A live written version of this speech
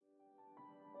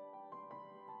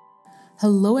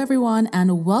Hello, everyone,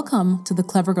 and welcome to the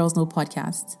Clever Girls Know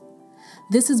podcast.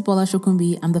 This is Bola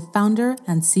Shokumbi. I'm the founder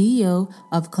and CEO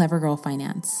of Clever Girl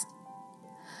Finance.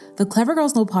 The Clever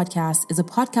Girls Know podcast is a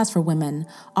podcast for women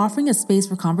offering a space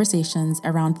for conversations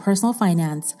around personal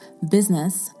finance,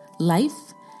 business,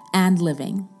 life, and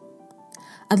living.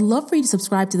 I'd love for you to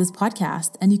subscribe to this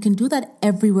podcast, and you can do that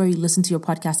everywhere you listen to your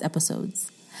podcast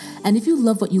episodes. And if you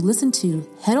love what you listen to,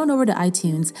 head on over to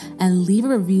iTunes and leave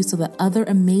a review so that other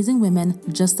amazing women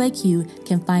just like you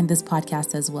can find this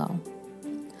podcast as well.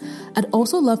 I'd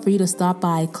also love for you to stop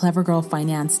by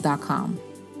clevergirlfinance.com.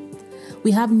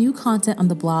 We have new content on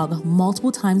the blog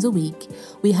multiple times a week.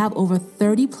 We have over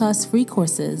 30 plus free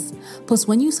courses. Plus,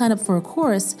 when you sign up for a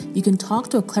course, you can talk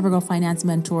to a Clever Girl Finance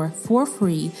mentor for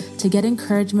free to get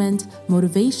encouragement,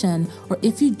 motivation, or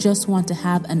if you just want to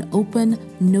have an open,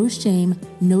 no shame,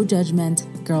 no judgment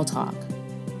girl talk.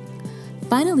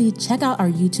 Finally, check out our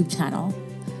YouTube channel.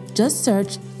 Just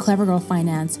search Clever Girl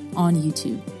Finance on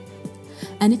YouTube.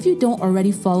 And if you don't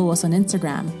already follow us on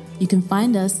Instagram, you can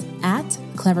find us at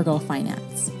Clever Girl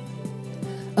Finance.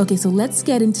 Okay, so let's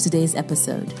get into today's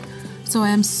episode. So I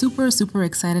am super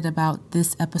excited about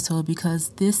this episode because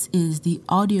this is the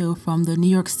audio from the New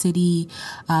York City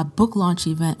book launch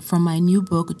event from my new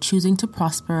book, Choosing to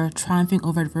Prosper, Triumphing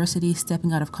Over Adversity,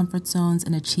 Stepping Out of Comfort Zones,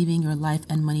 and Achieving Your Life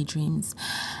and Money Dreams.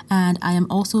 And I am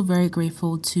also very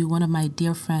grateful to one of my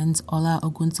dear friends, Ola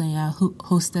Ogunsanya, who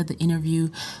hosted the interview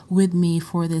with me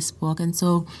for this book. And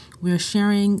so we're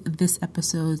sharing this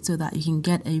episode so that you can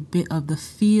get a bit of the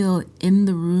feel in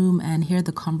the room and hear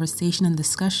the conversation and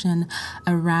discussion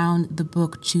around the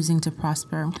book Choosing to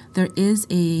Prosper. There is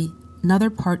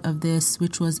another part of this,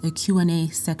 which was a Q&A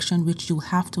section, which you'll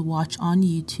have to watch on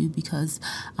YouTube because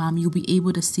you'll be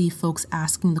able to see folks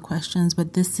asking the questions.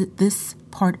 But this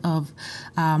part of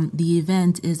the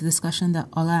event is the discussion that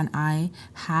Ola and I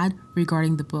had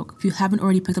regarding the book. If you haven't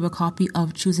already picked up a copy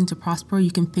of Choosing to Prosper,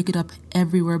 you can pick it up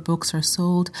everywhere books are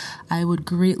sold. I would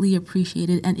greatly appreciate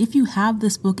it. And if you have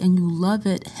this book and you love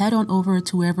it, head on over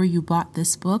to wherever you bought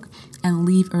this book and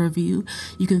leave a review.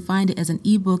 You can find it as an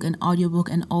ebook, an audiobook,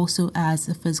 and also as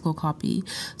a physical copy.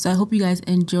 So I hope you guys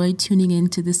enjoy tuning in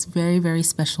to this very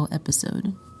special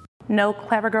episode. Know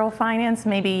Clever Girl Finance.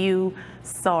 Maybe you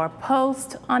saw a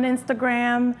post on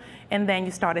Instagram and then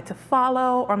you started to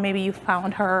follow, or maybe you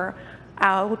found her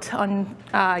out on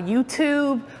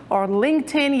YouTube or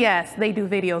LinkedIn. Yes, they do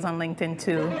videos on LinkedIn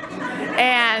too.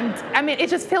 And I mean, it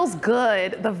just feels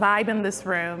good, the vibe in this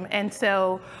room. And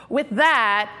so with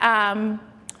that, I'm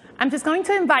just going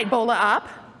to invite Bola up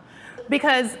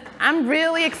because I'm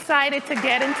really excited to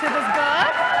get into this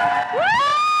book. Woo!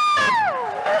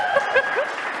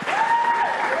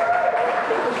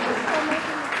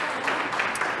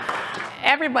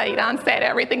 Everybody done said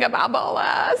everything about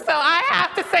Bola, so I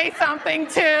have to say something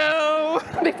too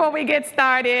before we get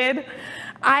started.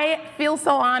 I feel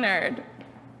so honored.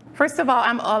 First of all,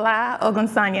 I'm Ola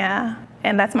Ogunsanya,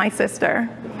 and that's my sister.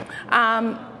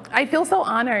 I feel so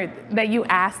honored that you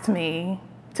asked me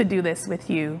to do this with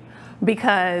you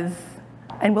because,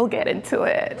 and we'll get into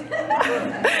it,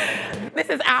 this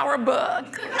is our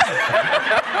book.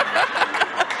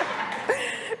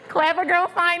 Clever Girl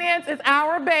Finance is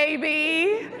our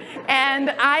baby, and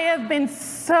I have been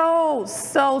so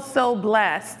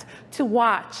blessed to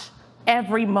watch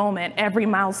every moment, every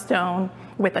milestone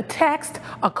with a text,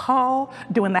 a call,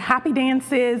 doing the happy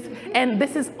dances, and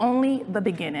this is only the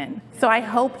beginning. So I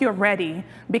hope you're ready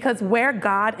because where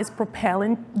God is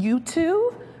propelling you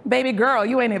to, baby girl,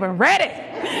 you ain't even ready.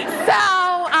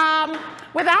 So,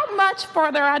 without much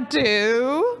further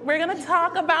ado, we're gonna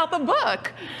talk about the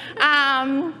book.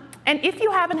 And if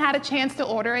you haven't had a chance to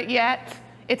order it yet,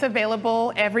 it's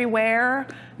available everywhere.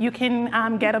 You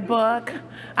can get a book.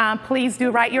 Please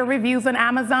do write your reviews on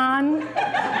Amazon.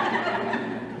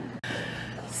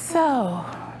 So,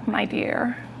 my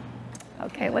dear,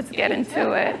 okay, let's get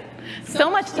into it. So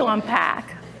much to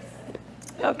unpack.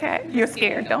 Okay, you're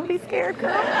scared. Don't be scared,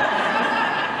 girl.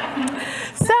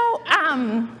 So,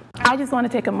 I just want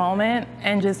to take a moment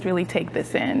and just really take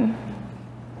this in.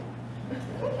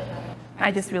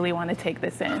 I just really want to take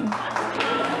this in.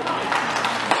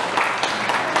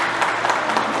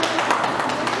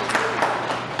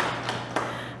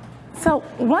 So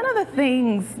one of the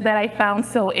things that I found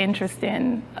so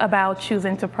interesting about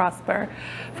Choosing to Prosper,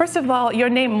 first of all, your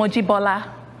name, Mojibola,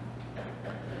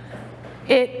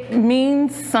 it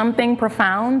means something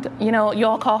profound. You know, you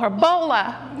all call her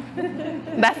Bola.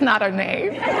 That's not her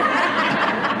name.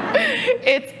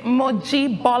 It's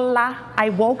Mojibola. I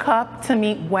woke up to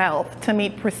meet wealth, to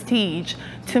meet prestige,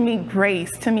 to meet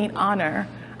grace, to meet honor.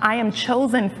 I am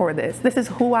chosen for this. This is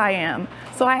who I am.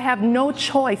 So I have no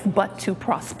choice but to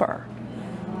prosper.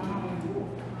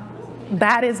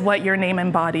 That is what your name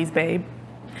embodies, babe.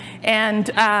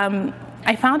 And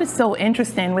I found it so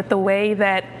interesting with the way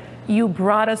that you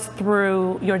brought us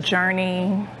through your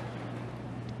journey.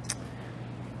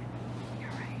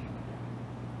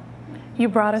 You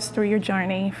brought us through your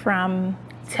journey from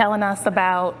telling us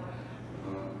about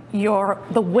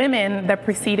the women that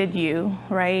preceded you,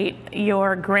 right?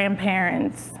 Your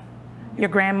grandparents, your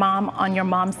grandmom on your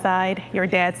mom's side, your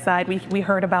dad's side. We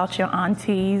heard about your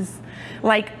aunties,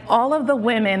 like all of the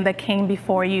women that came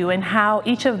before you and how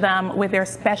each of them with their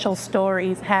special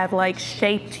stories have like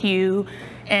shaped you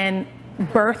and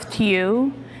birthed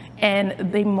you,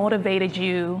 and they motivated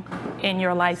you in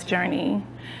your life's journey.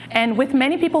 And with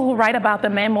many people who write about the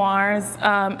memoirs,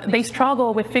 they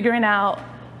struggle with figuring out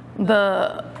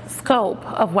the scope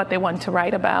of what they want to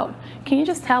write about. Can you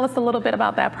just tell us a little bit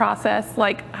about that process?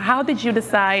 Like, how did you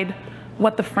decide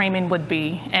what the framing would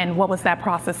be, and what was that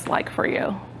process like for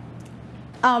you?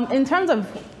 In terms of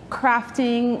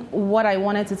crafting what I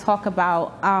wanted to talk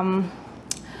about,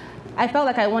 I felt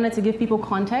like I wanted to give people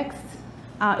context.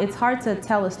 It's hard to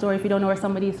tell a story if you don't know where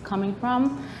somebody is coming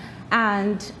from.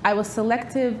 And I was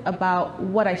selective about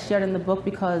what I shared in the book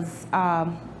because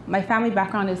my family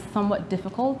background is somewhat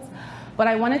difficult. But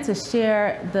I wanted to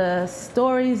share the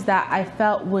stories that I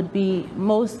felt would be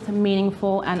most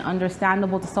meaningful and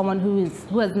understandable to someone who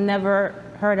has never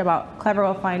heard about Clever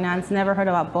Girl Finance, never heard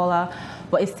about Bola,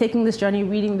 but is taking this journey,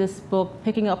 reading this book,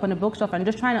 picking it up on a bookshelf, and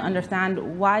just trying to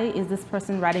understand, why is this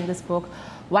person writing this book?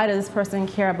 Why does this person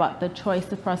care about the choice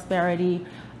to prosperity?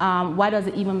 Why does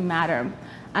it even matter?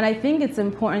 And I think it's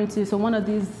important to, so one of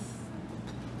these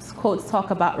quotes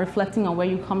talk about reflecting on where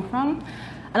you come from.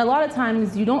 And a lot of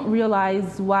times you don't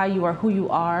realize why you are who you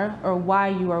are or why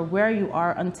you are where you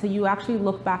are until you actually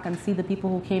look back and see the people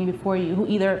who came before you, who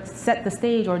either set the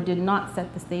stage or did not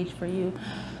set the stage for you.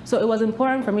 So it was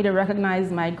important for me to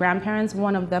recognize my grandparents.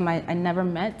 One of them I never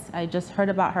met. I just heard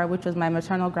about her, which was my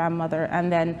maternal grandmother.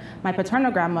 And then my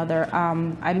paternal grandmother,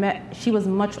 I met, she was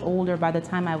much older by the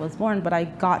time I was born, but I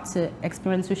got to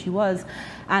experience who she was.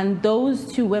 And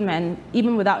those two women,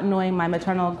 even without knowing my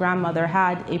maternal grandmother,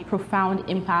 had a profound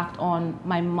impact on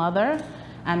my mother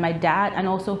and my dad, and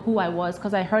also who I was,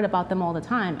 because I heard about them all the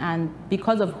time. And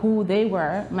because of who they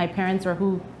were, my parents are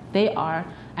who they are,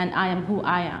 and I am who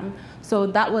I am. So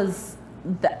that was,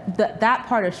 that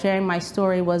part of sharing my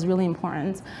story was really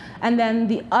important. And then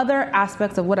the other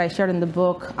aspects of what I shared in the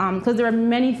book, because there are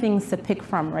many things to pick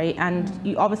from, right? And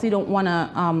you obviously don't want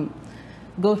to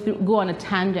go on a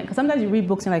tangent, because sometimes you read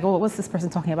books and you're like, oh, what's this person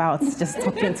talking about? It's just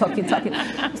talking.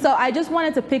 So I just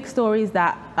wanted to pick stories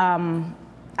that,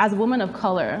 as a woman of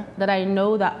color, that I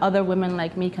know that other women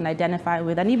like me can identify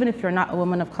with. And even if you're not a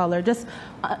woman of color, just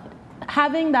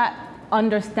having that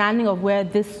understanding of where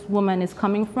this woman is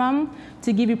coming from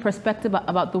to give you perspective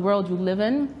about the world you live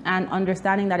in, and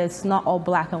understanding that it's not all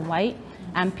black and white,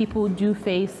 and people do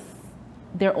face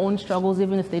their own struggles,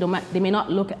 even if they may not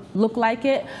look like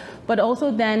it. But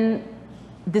also then,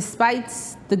 despite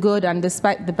the good and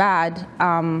despite the bad,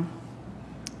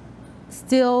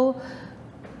 still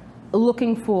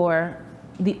looking for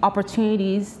the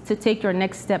opportunities to take your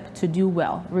next step to do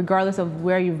well, regardless of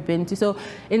where you've been to. So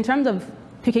in terms of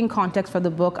picking context for the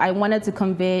book, I wanted to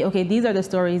convey, okay, these are the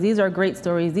stories, these are great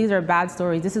stories, these are bad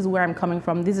stories, this is where I'm coming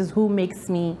from, this is who makes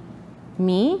me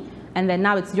me, and then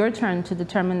now it's your turn to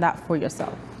determine that for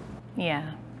yourself.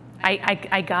 Yeah,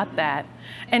 I got that.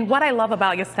 And what I love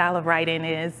about your style of writing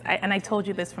is, and I told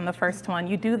you this from the first one,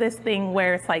 you do this thing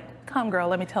where it's like, come girl,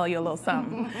 let me tell you a little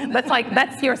something.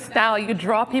 That's your style. You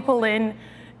draw people in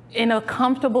a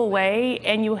comfortable way,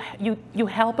 and you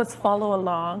help us follow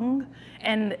along.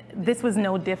 And this was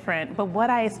no different. But what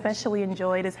I especially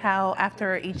enjoyed is how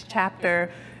after each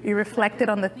chapter, you reflected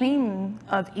on the theme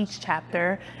of each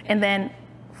chapter, and then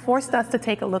forced us to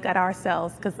take a look at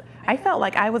ourselves, because I felt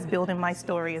like I was building my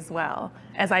story as well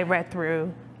as I read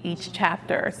through each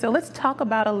chapter. So let's talk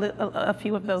about a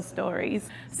few of those stories.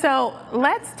 So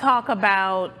let's talk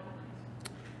about,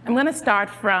 I'm gonna start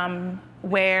from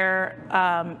where,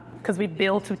 because we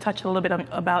built to touch a little bit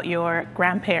about your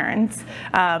grandparents.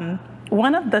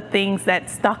 One of the things that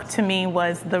stuck to me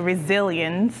was the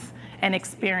resilience and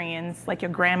experience, like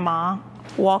your grandma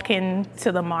walking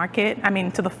to the market,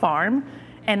 to the farm,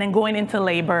 and then going into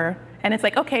labor. And it's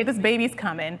like, okay, this baby's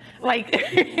coming. Like,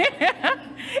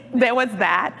 there was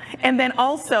that. And then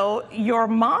also your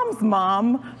mom's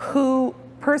mom, who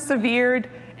persevered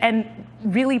and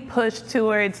really pushed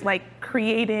towards like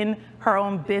creating her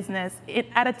own business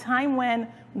at a time when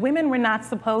women were not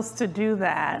supposed to do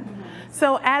that.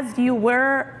 So as you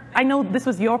were, I know this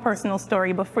was your personal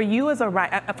story, but for you as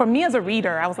for me as a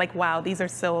reader, I was like, wow, these are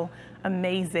so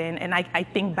amazing. And I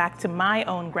think back to my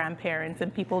own grandparents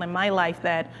and people in my life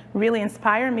that really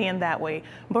inspire me in that way.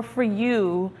 But for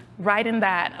you, writing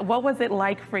that, what was it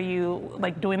like for you,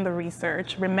 like doing the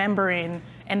research, remembering,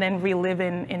 and then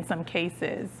reliving in some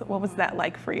cases? What was that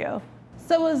like for you?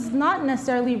 So it was not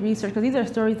necessarily research, because these are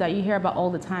stories that you hear about all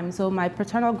the time. So my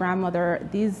paternal grandmother,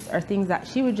 these are things that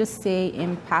she would just say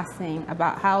in passing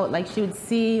about how, like, she would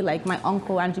see, like, my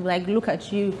uncle, and she'd be like, look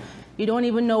at you. You don't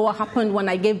even know what happened when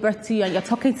I gave birth to you, and you're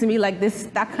talking to me like this,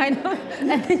 that kind of.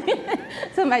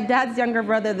 So my dad's younger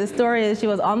brother, the story is she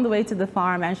was on the way to the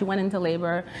farm, and she went into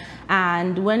labor.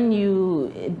 And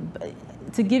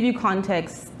to give you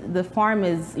context, the farm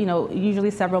is,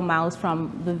 usually several miles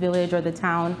from the village or the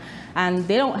town, and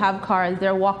they don't have cars.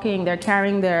 They're walking, they're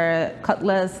carrying their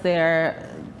cutlass, their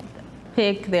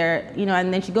pick,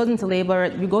 and then she goes into labor.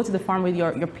 You go to the farm with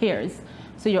your peers,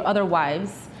 so your other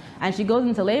wives, and she goes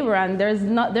into labor, and there's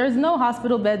no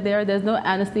hospital bed there, there's no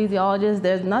anesthesiologist,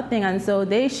 there's nothing, and so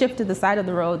they shift to the side of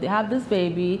the road. They have this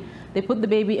baby, they put the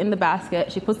baby in the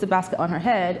basket, she puts the basket on her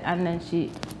head, and then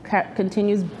she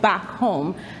continues back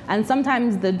home. And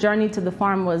sometimes the journey to the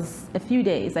farm was a few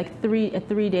days, like a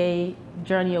 3-day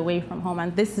journey away from home.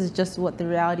 And this is just what the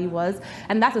reality was.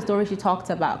 And that's a story she talked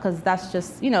about, because that's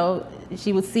just,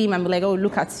 she would see him and be like, oh,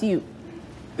 look at you.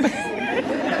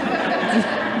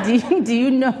 Do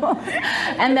you know?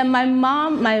 And then my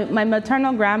mom, my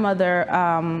maternal grandmother,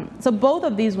 so both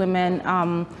of these women,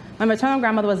 my maternal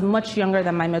grandmother was much younger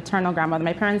than my maternal grandmother.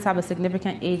 My parents have a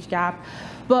significant age gap.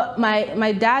 But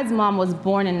my dad's mom was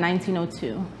born in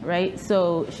 1902, right?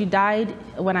 So she died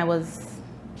in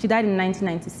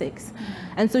 1996.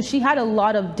 And so she had a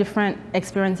lot of different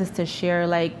experiences to share.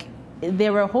 Like,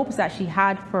 there were hopes that she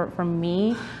had for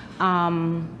me,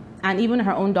 and even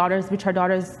her own daughters, which her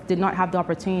daughters did not have the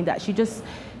opportunity, that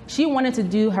she wanted to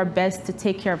do her best to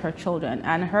take care of her children.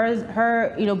 And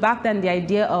her back then, the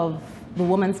idea of the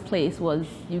woman's place was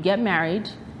you get married,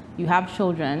 you have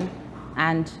children,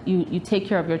 and you take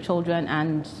care of your children,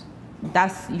 and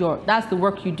that's the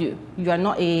work you do. You are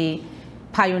not a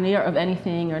pioneer of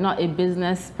anything, you're not a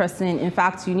business person. In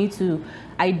fact, you need to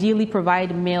ideally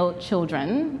provide male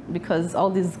children, because all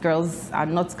these girls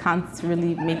can't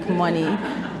really make money,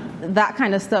 that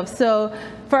kind of stuff. So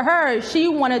for her, she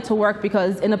wanted to work,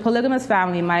 because in a polygamous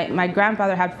family, my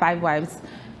grandfather had 5 wives,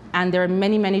 and there are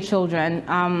many, many children.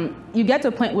 You get to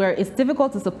a point where it's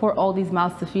difficult to support all these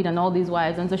mouths to feed and all these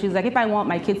wives. And so she's like, if I want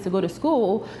my kids to go to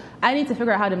school, I need to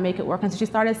figure out how to make it work. And so she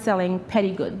started selling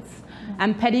petty goods.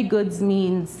 And petty goods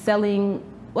means selling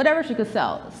whatever she could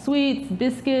sell. Sweets,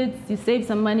 biscuits, you save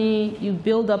some money, you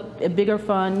build up a bigger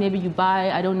fund, maybe you buy,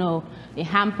 a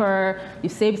hamper, you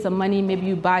save some money, maybe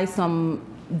you buy some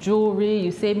jewelry,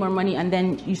 you save more money, and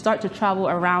then you start to travel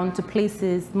around to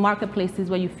places, marketplaces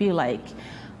where you feel like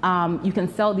you can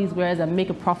sell these wares and make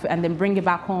a profit, and then bring it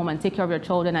back home and take care of your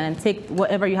children, and then take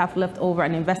whatever you have left over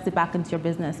and invest it back into your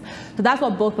business. So that's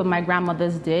what both of my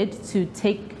grandmothers did to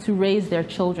raise their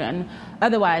children.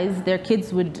 Otherwise, their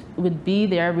kids would be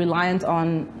there reliant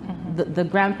on the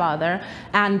grandfather.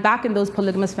 And back in those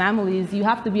polygamous families, you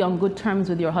have to be on good terms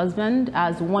with your husband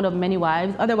as one of many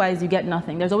wives. Otherwise, you get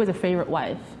nothing. There's always a favorite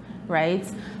wife, right?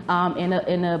 In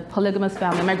a polygamous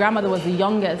family, my grandmother was the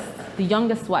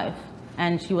youngest wife,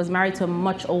 and she was married to a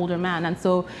much older man. And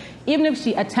so even if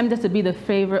she attempted to be the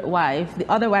favorite wife, the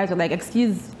other wives were like,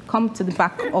 excuse, come to the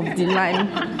back of the line.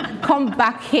 Come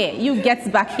back here. You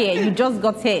get back here. You just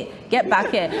got here. Get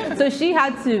back here. So she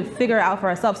had to figure it out for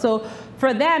herself. So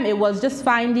for them, it was just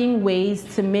finding ways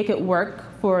to make it work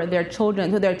for their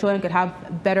children, so their children could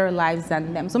have better lives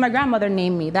than them. So my grandmother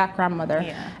named me, that grandmother.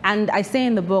 Yeah. And I say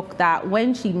in the book that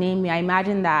when she named me, I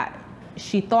imagine that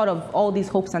she thought of all these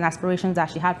hopes and aspirations that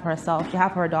she had for herself, she had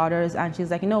for her daughters, and she's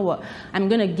like, you know what, I'm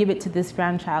gonna give it to this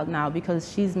grandchild now,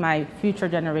 because she's my future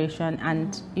generation.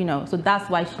 And so that's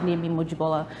why she named me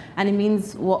Mojibola. And it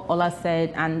means what Ola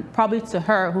said, and probably to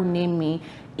her who named me,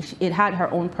 it had her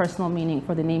own personal meaning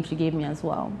for the name she gave me as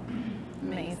well.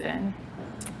 Amazing.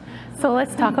 So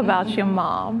let's talk about your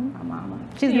mom. My mama.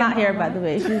 She's not here, by the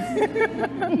way.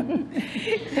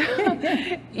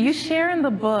 You share in the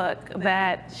book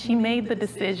that she made the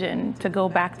decision to go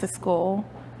back to school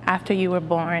after you were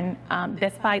born,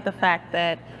 despite the fact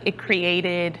that it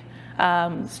created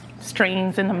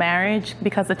strains in the marriage,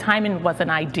 because the timing wasn't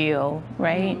ideal,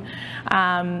 right?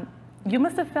 Mm-hmm. You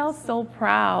must have felt so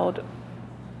proud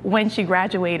when she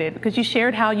graduated, because you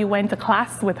shared how you went to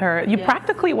class with her. You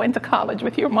practically went to college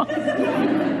with your mom.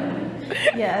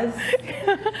 Yes.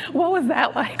 What was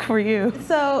that like for you?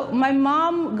 So my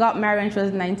mom got married when she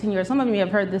was 19 years. Some of you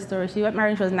have heard this story. She got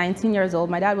married when she was 19 years old.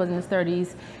 My dad was in his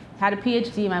 30s, had a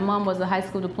PhD. My mom was a high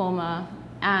school diploma,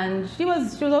 and she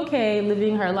was okay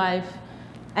living her life.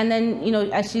 And then, you know,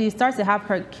 as she starts to have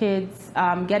her kids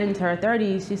get into her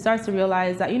 30s, she starts to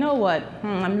realize that, you know what,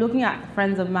 I'm looking at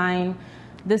friends of mine.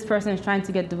 This person is trying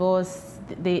to get divorced.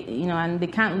 And they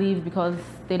can't leave because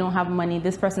they don't have money.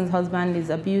 This person's husband is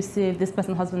abusive. This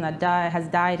person's husband has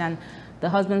died, and the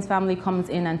husband's family comes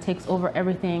in and takes over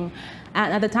everything.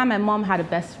 And at the time, my mom had a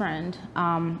best friend,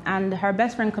 and her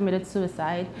best friend committed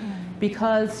suicide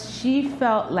because she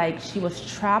felt like she was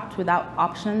trapped without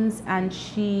options, and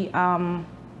she.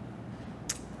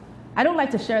 I don't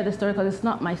like to share this story because it's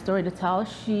not my story to tell.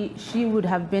 She would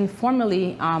have been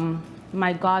formerly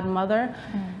my godmother.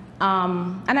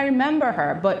 And I remember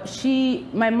her, but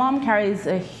my mom carries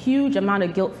a huge amount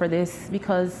of guilt for this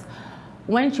because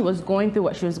when she was going through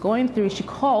what she was going through, she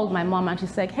called my mom and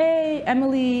she's like, hey,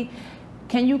 Emily,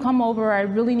 can you come over? I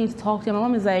really need to talk to you. My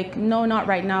mom is like, no, not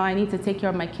right now. I need to take care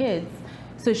of my kids.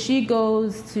 So she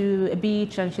goes to a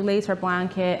beach and she lays her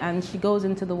blanket and she goes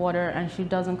into the water and she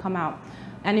doesn't come out.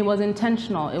 And it was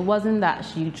intentional. It wasn't that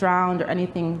she drowned or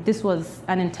anything. This was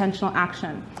an intentional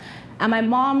action. And my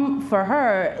mom, for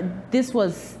her, this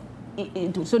was,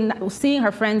 so seeing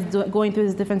her friends going through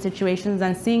these different situations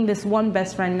and seeing this one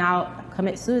best friend now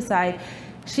commit suicide,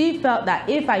 she felt that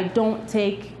if I don't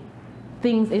take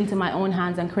things into my own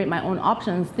hands and create my own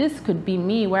options, this could be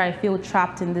me where I feel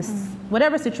trapped in this,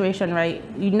 whatever situation, right?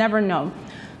 You never know.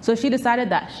 So she decided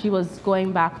that she was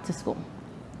going back to school.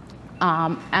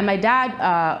 And my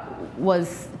dad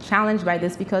was challenged by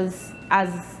this because as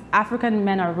African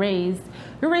men are raised,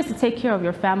 you're raised to take care of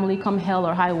your family come hell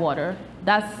or high water.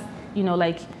 That's, you know,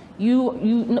 like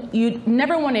you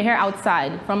never want to hear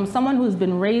outside from someone who's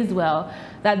been raised well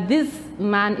that this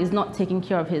man is not taking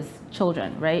care of his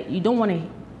children, right? You don't want to,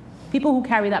 people who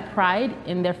carry that pride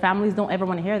in their families don't ever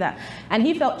want to hear that. And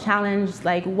he felt challenged,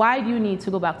 like, why do you need to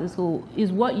go back to school?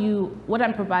 Is what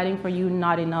I'm providing for you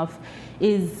not enough?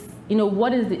 Is, you know,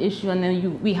 what is the issue? And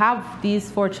then we have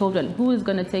these 4 children. Who is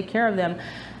going to take care of them?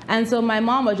 And so my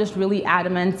mom was just really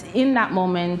adamant in that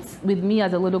moment with me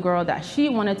as a little girl that she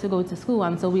wanted to go to school.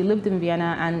 And so we lived in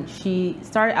Vienna, and she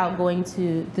started out going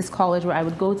to this college where I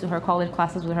would go to her college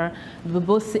classes with her. We would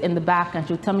both sit in the back, and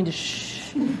she would tell me to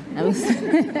shh. And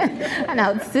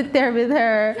I would sit there with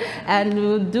her, and we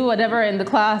would do whatever in the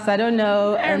class. I don't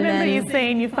know. I remember you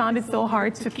saying you found it so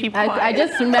hard to keep quiet. I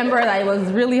just remember that it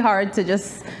was really hard to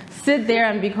just sit there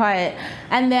and be quiet.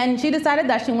 And then she decided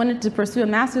that she wanted to pursue a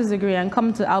master's degree and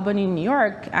come to Albany, New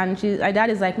York. And my dad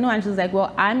is like, no. And she's like,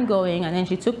 well, I'm going. And then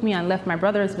she took me and left my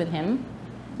brothers with him.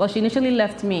 Well, she initially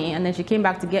left me, and then she came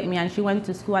back to get me, and she went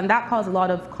to school. And that caused a lot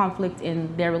of conflict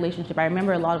in their relationship. I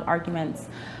remember a lot of arguments,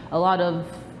 a lot of,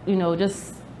 you know,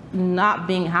 just not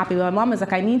being happy. But my mom is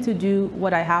like, I need to do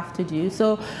what I have to do.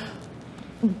 So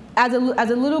as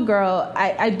a little girl,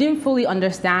 I didn't fully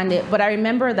understand it, but I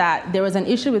remember that there was an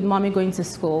issue with mommy going to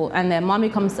school, and then mommy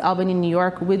comes to Albany, New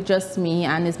York with just me,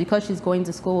 and it's because she's going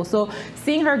to school. So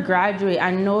seeing her graduate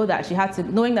and knowing that she had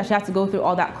to go through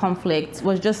all that conflict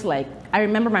was just like, I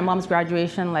remember my mom's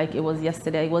graduation like it was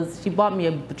yesterday. She bought me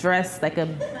a dress,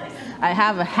 I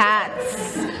have a hat.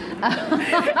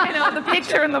 You know, the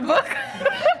picture in the book.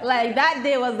 Like that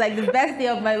day was like the best day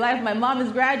of my life. My mom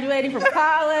is graduating from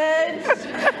college.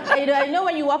 You know, I know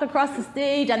when you walk across the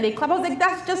stage and they clap, I was like,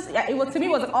 that's just, to me it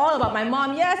was all about my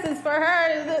mom. Yes, it's for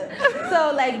her.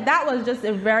 So like that was just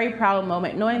a very proud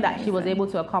moment, knowing that she was able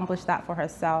to accomplish that for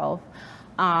herself.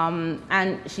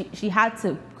 And she had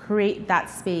to create that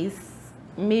space,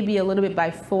 maybe a little bit by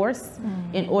force,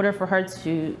 in order for her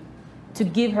to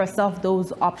give herself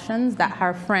those options that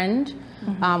her friend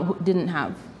didn't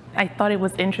have. I thought it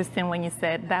was interesting when you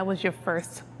said that was your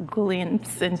first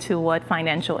glimpse into what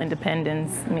financial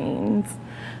independence means.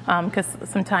 Because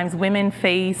sometimes women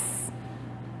face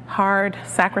hard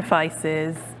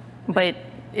sacrifices, but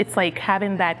it's like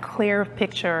having that clear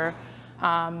picture,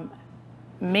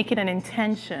 make it an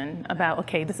intention about,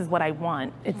 okay, this is what I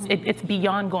want. It's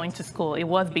beyond going to school. It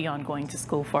was beyond going to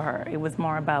school for her. It was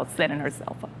more about setting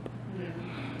herself up.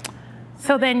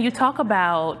 So then you talk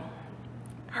about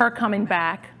her coming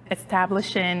back,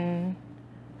 establishing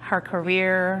her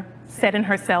career, setting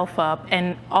herself up,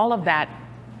 and all of that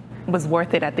was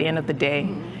worth it at the end of the day.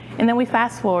 And then we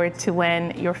fast forward to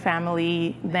when your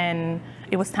family, then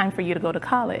it was time for you to go to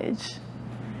college.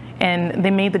 And they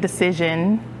made the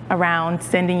decision around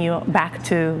sending you back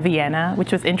to Vienna,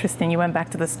 which was interesting. You went back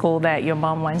to the school that your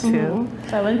mom went to.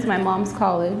 So I went to my mom's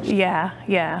college. Yeah,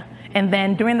 yeah. And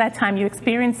then during that time, you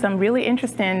experienced some really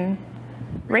interesting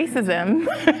racism.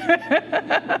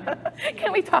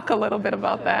 Can we talk a little bit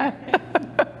about that?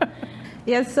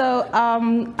 Yes, so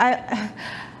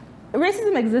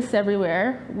racism exists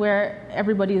everywhere where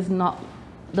everybody does not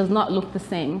look the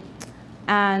same.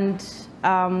 And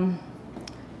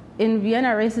in Vienna,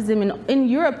 racism in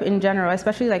Europe in general,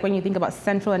 especially like when you think about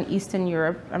Central and Eastern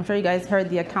Europe, I'm sure you guys heard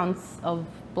the accounts of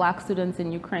Black students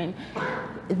in Ukraine.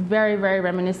 It's very, very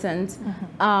reminiscent.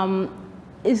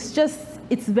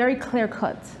 It's very clear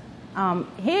cut.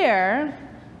 Here,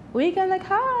 we can like,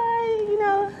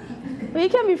 hi, we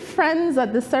can be friends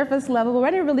at the surface level, but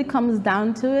when it really comes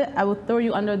down to it, I will throw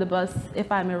you under the bus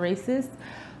if I'm a racist.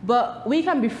 But we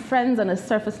can be friends on a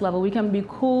surface level. We can be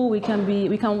cool. We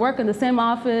can work in the same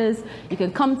office. You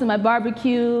can come to my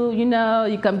barbecue.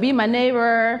 You can be my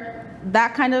neighbor.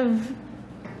 That kind of.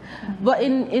 But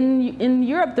in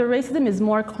Europe, the racism is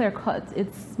more clear cut.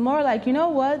 It's more like, you know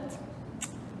what?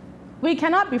 We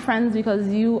cannot be friends because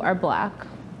you are Black.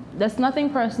 There's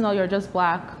nothing personal. You're just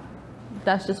Black.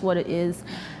 That's just what it is.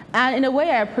 And in a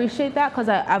way, I appreciate that because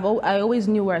I always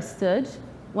knew where I stood.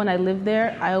 When I lived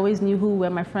there, I always knew who were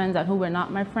my friends and who were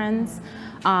not my friends.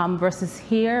 Versus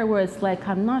here, where it's like,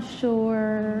 I'm not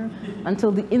sure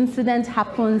until the incident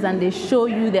happens and they show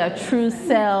you their true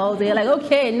selves. They're like,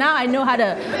 okay, now I know how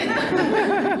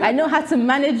to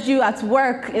manage you at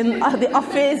work, in the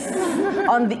office,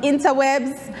 on the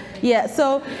interwebs. Yeah,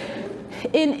 so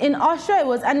in Austria it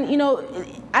was, and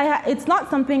it's not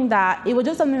something that, it was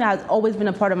just something that has always been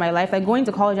a part of my life. Like going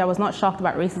to college, I was not shocked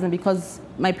about racism because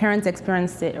my parents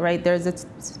experienced it, right? There's a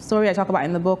story I talk about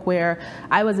in the book where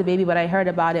I was a baby, but I heard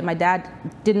about it. My dad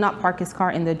did not park his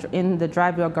car in the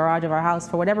driveway or garage of our house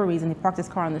for whatever reason. He parked his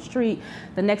car on the street.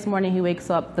 The next morning he wakes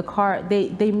up, the car,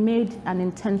 they made an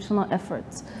intentional effort.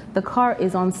 The car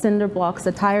is on cinder blocks,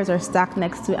 the tires are stacked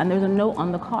next to it, and there's a note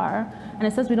on the car, and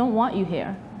it says, we don't want you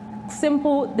here.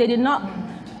 Simple, they didn't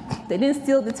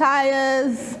steal the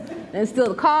tires, they didn't steal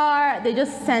the car, they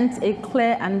just sent a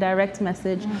clear and direct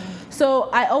message. So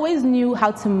I always knew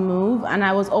how to move, and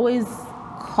I was always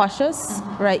cautious,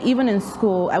 right? Even in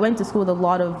school, I went to school with a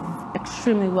lot of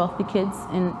extremely wealthy kids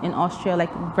in Austria,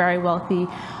 like very wealthy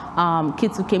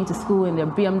kids who came to school in their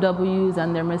BMWs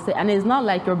and their Mercedes, and it's not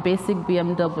like your basic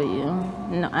BMW,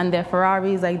 and their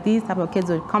Ferraris. Like these type of kids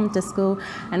would come to school,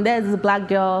 and there's this Black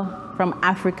girl from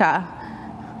Africa,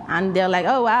 and they're like,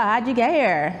 oh wow, how'd you get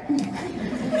here?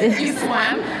 You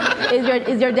swam?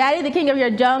 Is your daddy the king of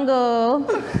your jungle?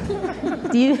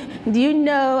 Do you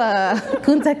know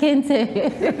Kunta Kinte?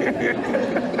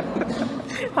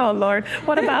 Oh Lord,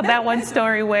 what about that one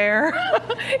story where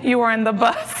you were on the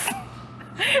bus?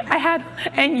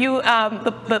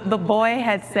 The boy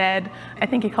had said, I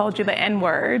think he called you the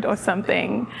N-word or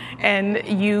something, and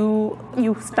you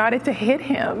started to hit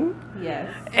him.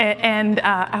 Yes. And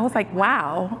I was like,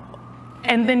 wow.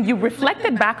 And then you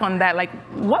reflected back on that, like,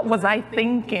 what was I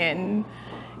thinking?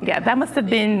 Yeah, that must have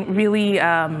been really,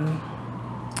 that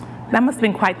must have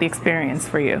been quite the experience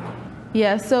for you.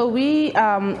 Yeah, so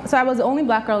so I was the only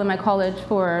Black girl in my college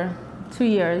for 2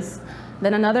 years.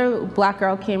 Then another Black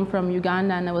girl came from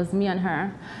Uganda, and it was me and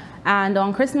her. And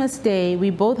on Christmas Day,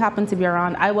 we both happened to be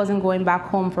around. I wasn't going back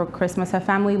home for Christmas. Her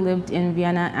family lived in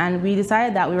Vienna, and we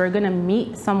decided that we were going to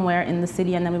meet somewhere in the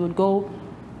city, and then we would go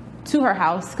to her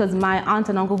house because my aunt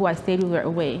and uncle who I stayed with were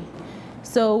away.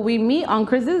 So we meet on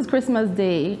this is Christmas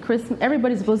Day.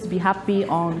 Everybody's supposed to be happy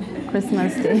on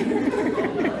Christmas Day.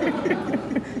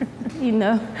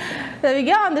 So we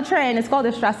get on the train. It's called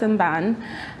the Straßenbahn.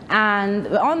 And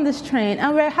we're on this train,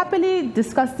 and we're happily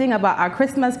discussing about our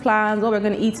Christmas plans, what we're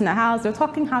going to eat in the house. We're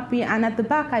talking happy, and at the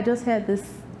back, I just heard this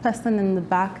person in the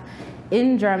back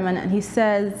in German, and he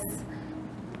says,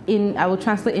 I will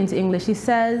translate into English, he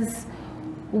says,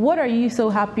 what are you so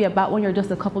happy about when you're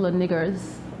just a couple of niggers?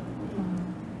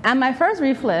 And my first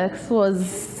reflex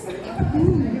was,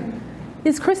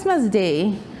 it's Christmas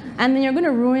Day, and then you're going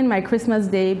to ruin my Christmas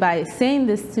Day by saying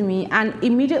this to me. And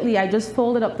immediately I just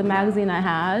folded up the magazine I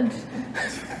had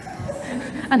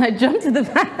and I jumped to the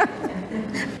back.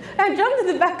 I jumped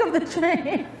to the back of the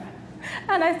train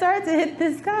and I started to hit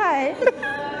this guy.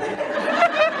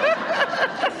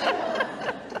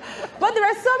 But there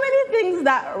are so many things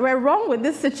that were wrong with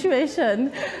this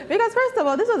situation. Because first of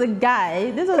all, this was a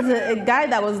guy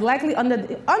that was likely under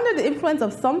the influence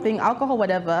of something, alcohol,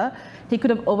 whatever. He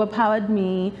could have overpowered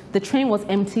me. The train was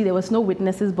empty. There was no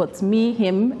witnesses but me,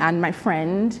 him, and my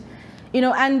friend.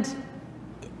 And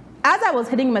as I was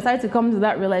hitting him, I started to come to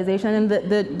that realization. And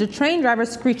the train driver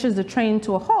screeches the train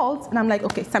to a halt. And I'm like,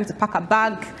 okay, it's time to pack a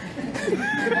bag.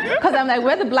 Because I'm like,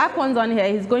 we're the black ones on here.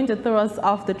 He's going to throw us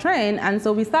off the train. And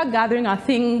so we start gathering our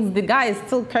things. The guy is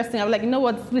still cursing. I'm like, you know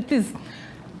what, please,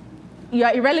 you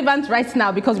are irrelevant right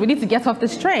now because we need to get off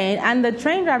this train. And the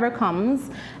train driver comes,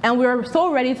 and we're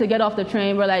so ready to get off the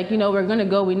train. We're like, we're going to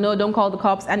go. We know, don't call the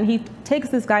cops. And he takes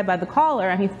this guy by the collar,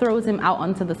 and he throws him out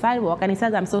onto the sidewalk. And he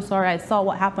says, I'm so sorry, I saw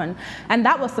what happened. And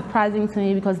that was surprising to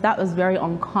me because that was very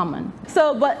uncommon.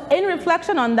 So, but in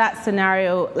reflection on that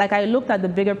scenario, like I looked at the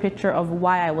bigger picture of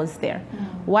why I was there.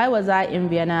 Why was I in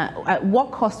Vienna? At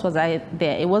what cost was I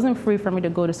there? It wasn't free for me to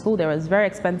go to school there. It was very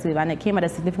expensive, and it came at a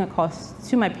significant cost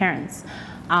to my parents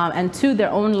and to their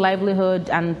own livelihood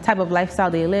and type of lifestyle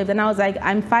they lived. And I was like,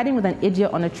 I'm fighting with an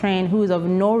idiot on a train who is of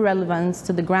no relevance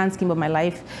to the grand scheme of my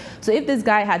life. So if this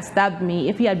guy had stabbed me,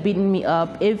 if he had beaten me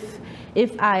up, if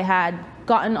I had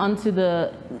gotten onto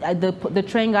the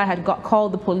train guy had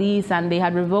called the police and they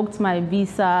had revoked my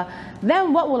visa,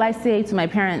 then what will I say to my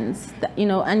parents?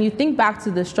 And you think back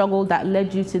to the struggle that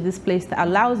led you to this place that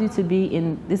allows you to be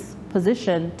in this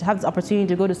position, to have this opportunity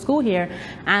to go to school here.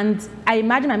 And I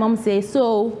imagine my mom say,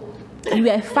 so you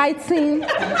were fighting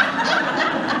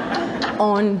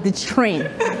on the train.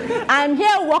 I'm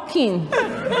here working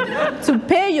to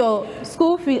pay your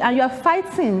school fee, and you're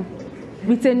fighting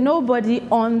with a nobody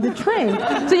on the train.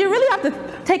 So you really have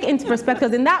to take it into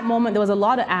perspective. In that moment, there was a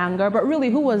lot of anger, but really,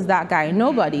 who was that guy?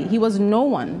 Nobody. He was no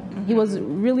one. He was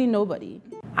really nobody.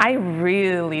 I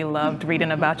really loved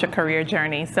reading about your career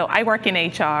journey. So I work in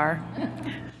HR.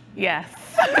 Yes.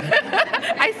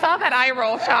 I saw that eye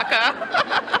roll, Shaka.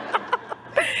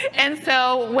 And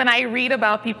so when I read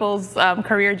about people's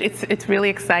career, it's really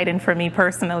exciting for me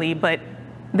personally, but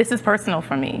this is personal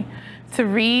for me. To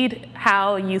read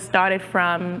how you started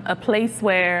from a place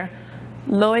where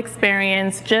low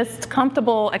experience, just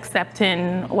comfortable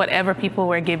accepting whatever people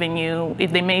were giving you.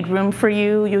 If they made room for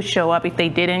you, you show up. If they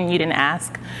didn't, you didn't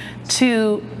ask.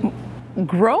 To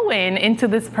growing into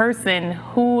this person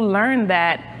who learned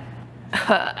that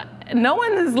no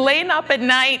one is laying up at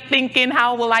night thinking,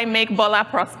 how will I make Bola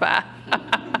prosper?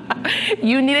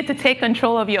 You needed to take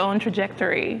control of your own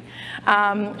trajectory.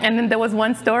 And then there was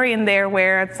one story in there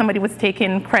where somebody was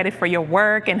taking credit for your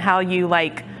work and how you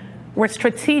were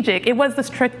strategic. It was the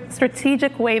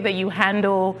strategic way that you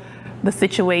handle the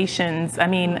situations. I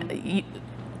mean,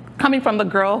 coming from the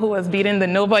girl who was beating the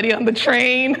nobody on the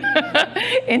train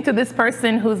into this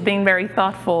person who's being very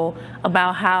thoughtful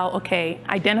about how,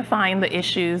 identifying the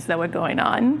issues that were going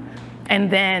on and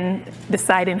then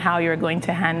deciding how you're going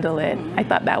to handle it. I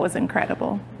thought that was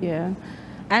incredible. Yeah.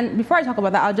 And before I talk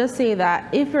about that, I'll just say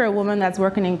that if you're a woman that's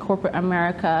working in corporate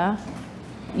America,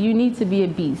 you need to be a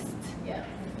beast.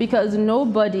 Because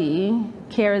nobody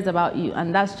cares about you.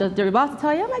 And that's just, they're about to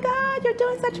tell you, oh my God, you're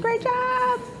doing such a great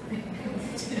job.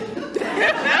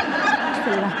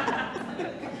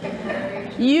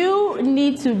 You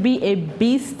need to be a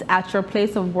beast at your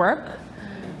place of work,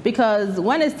 because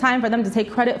when it's time for them to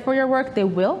take credit for your work, they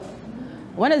will.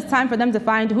 When it's time for them to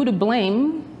find who to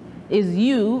blame, is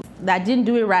you that didn't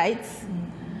do it right.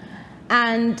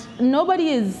 And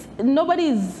nobody's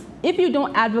if you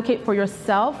don't advocate for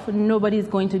yourself, nobody's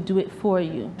going to do it for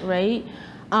you, right?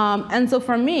 And so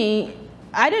for me,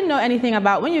 I didn't know anything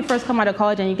about, when you first come out of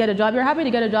college and you get a job, you're happy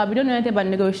to get a job, you don't know anything about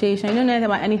negotiation, you don't know anything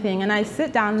about anything. And I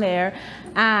sit down there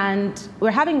and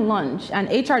we're having lunch, and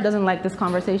HR doesn't like this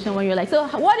conversation when you're like, so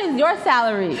what is your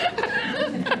salary?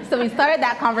 So we started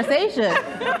that conversation.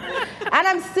 And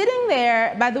I'm sitting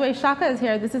there, by the way, Shaka is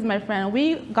here, this is my friend.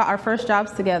 We got our first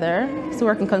jobs together, to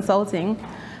work in consulting.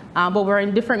 But we're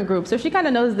in different groups. So she kind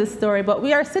of knows this story. But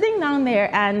we are sitting down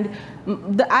there, and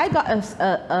I got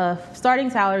a starting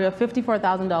salary of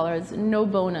 $54,000, no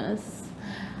bonus.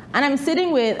 And I'm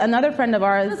sitting with another friend of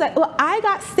ours. It's like, well, I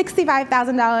got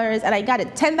 $65,000, and I got a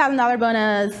 $10,000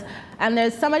 bonus. And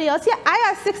there's somebody else, yeah,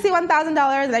 I got $61,000,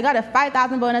 and I got a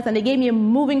 $5,000 bonus, and they gave me a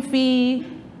moving fee.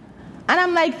 And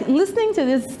I'm like, listening to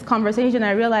this conversation,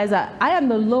 I realized that I am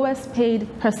the lowest paid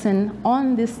person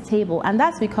on this table. And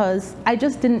that's because I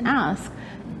just didn't ask.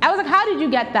 I was like, how did you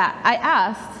get that? I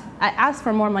asked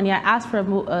for more money. I asked for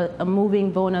a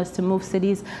moving bonus to move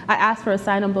cities. I asked for a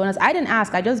sign-on bonus. I didn't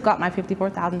ask. I just got my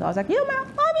 $54,000. I was like, Mommy,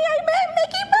 I'm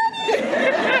making money.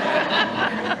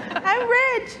 I'm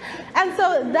rich. And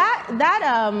so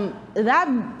that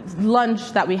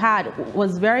lunch that we had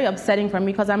was very upsetting for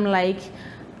me, because I'm like,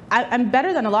 I'm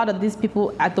better than a lot of these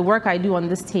people at the work I do on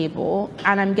this table,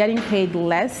 and I'm getting paid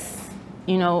less,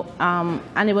 and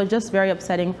it was just very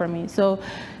upsetting for me. So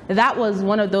that was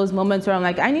one of those moments where I'm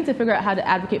like, I need to figure out how to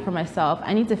advocate for myself.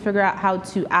 I need to figure out how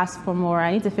to ask for more.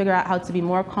 I need to figure out how to be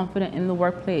more confident in the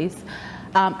workplace.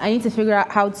 I need to figure out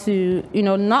how to,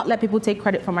 not let people take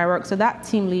credit for my work. So that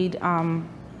team lead,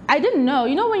 I didn't know.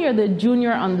 When you're the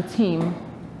junior on the team,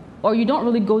 or you don't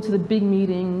really go to the big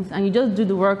meetings and you just do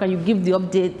the work and you give the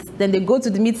updates, then they go to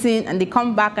the meeting and they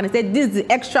come back and they say, this is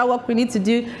the extra work we need to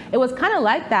do. It was kind of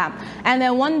like that. And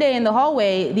then one day in the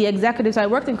hallway, the executives, I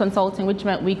worked in consulting, which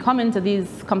meant we come into these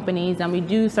companies and we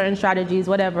do certain strategies,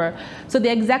 whatever. So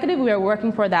the executive we were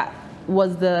working for that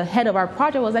was the head of our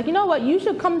project was like, you know what, you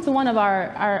should come to one of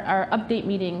our update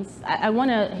meetings. I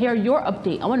want to hear your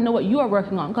update. I want to know what you are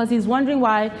working on, because he's wondering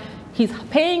why he's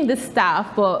paying this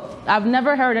staff, but I've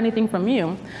never heard anything from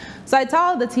you. So I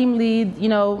tell the team lead,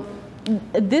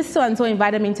 this so-and-so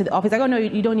invited me into the office. I go, no,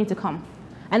 you don't need to come.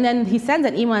 And then he sends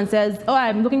an email and says, oh,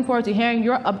 I'm looking forward to hearing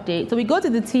your update. So we go to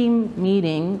the team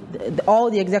meeting, all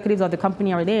the executives of the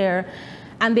company are there,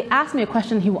 and they ask me a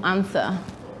question he will answer.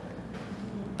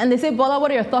 And they say, Bola,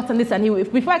 what are your thoughts on this?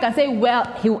 And before I can say, well,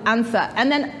 he will answer.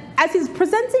 And then as he's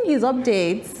presenting his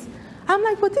updates, I'm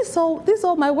like, but this is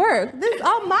all my work. This is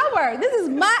all my work.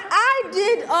 I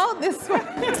did all this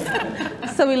work.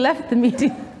 So we left the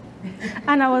meeting.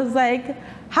 And I was like,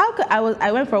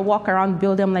 I went for a walk around the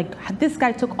building. I'm like, this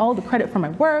guy took all the credit for my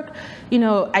work.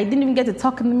 I didn't even get to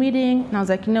talk in the meeting. And I was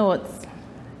like, you know what?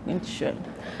 It should.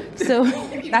 So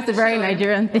that's a very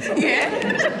Nigerian thing.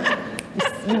 Yeah.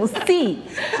 You will see.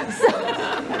 So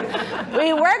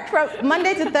we worked from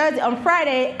Monday to Thursday. On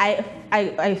Friday,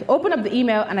 I opened up the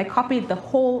email and I copied the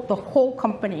whole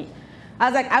company. I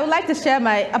was like, I would like to share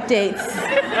my updates.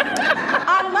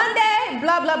 On Monday,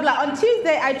 blah, blah, blah. On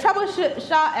Tuesday, I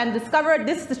troubleshot and discovered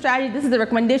this is the strategy, this is the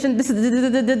recommendation, this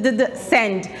is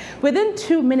send. Within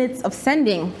 2 minutes of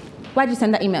sending, why'd you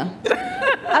send that email?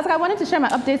 I was like, I wanted to share my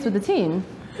updates with the team.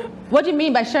 What do you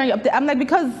mean by sharing your update? I'm like,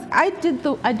 because I did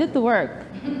the work.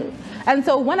 And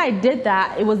so when I did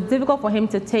that, it was difficult for him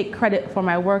to take credit for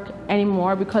my work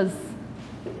anymore, because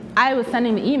I was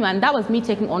sending the email, and that was me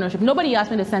taking ownership. Nobody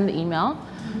asked me to send the email,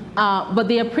 but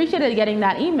they appreciated getting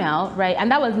that email, right?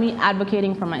 And that was me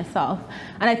advocating for myself.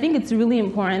 And I think it's really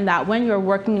important that when you're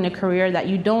working in a career that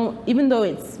you don't, even though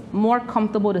it's more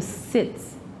comfortable to sit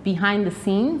behind the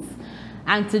scenes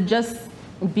and to just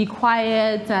be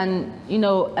quiet and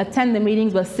attend the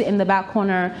meetings but sit in the back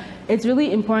corner, it's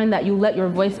really important that you let your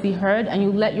voice be heard and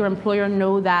you let your employer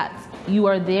know that you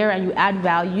are there and you add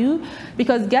value.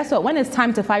 Because guess what, when it's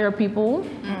time to fire people,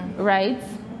 right,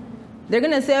 they're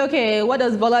gonna say, okay, what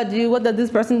does Bola do, what does this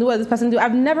person do, what does this person do?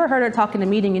 I've never heard her talk in a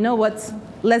meeting. You know what,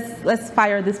 let's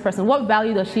fire this person. What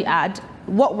value does she add?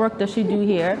 What work does she do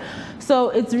here? So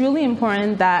it's really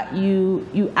important that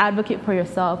you advocate for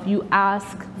yourself, you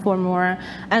ask for more.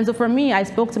 And so for me, I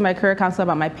spoke to my career counselor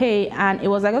about my pay, and it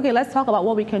was like, okay, let's talk about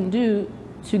what we can do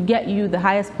to get you the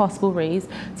highest possible raise,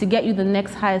 to get you the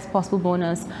next highest possible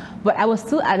bonus. But I was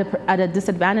still at a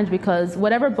disadvantage, because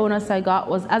whatever bonus I got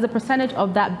was as a percentage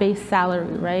of that base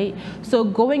salary, right? So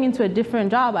going into a different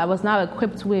job, I was now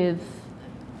equipped with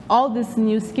all these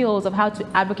new skills of how to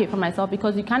advocate for myself,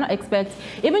 because you cannot expect,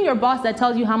 even your boss that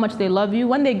tells you how much they love you,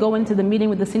 when they go into the meeting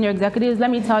with the senior executives, let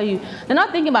me tell you, they're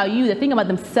not thinking about you, they're thinking about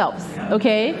themselves,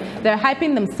 okay? They're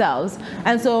hyping themselves.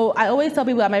 And so I always tell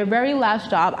people at my very last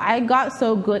job, I got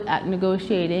so good at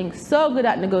negotiating.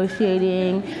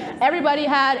 Everybody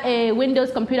had a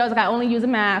Windows computer. I was like, I only use a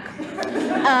Mac.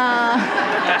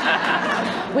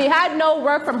 We had no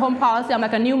work from home policy. I'm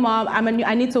like a new mom.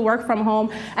 I need to work from home.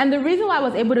 And the reason why I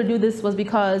was able to do this was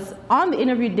because on the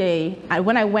interview day,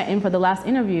 when I went in for the last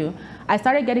interview, I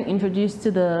started getting introduced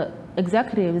to the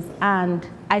executives, and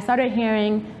I started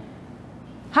hearing,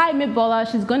 hi, Ms. Bola,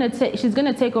 she's gonna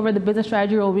take over the business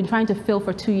strategy role we've been trying to fill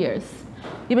for 2 years.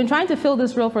 You've been trying to fill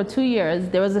this role for 2 years.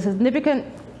 There was a significant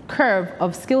curve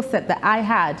of skill set that I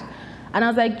had. And I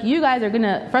was like, you guys are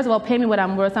gonna, first of all, pay me what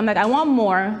I'm worth. I'm like, I want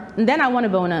more, and then I want a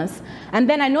bonus. And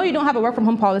then I know you don't have a work from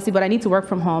home policy, but I need to work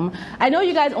from home. I know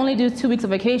you guys only do 2 weeks of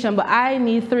vacation, but I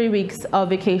need 3 weeks of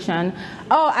vacation.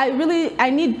 Oh, I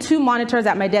need 2 monitors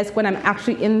at my desk when I'm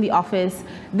actually in the office.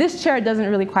 This chair doesn't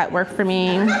really quite work for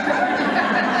me. You have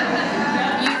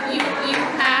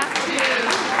to.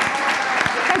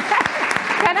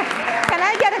 Can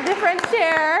I get a different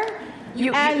chair?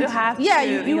 You have to. Yeah,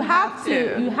 you have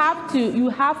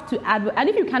to add. And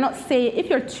if you cannot say it, if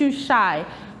you're too shy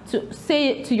to say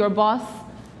it to your boss,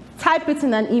 type it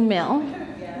in an email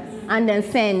and then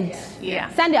send. Yeah.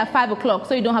 Send it at 5 o'clock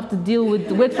so you don't have to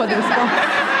wait for the response.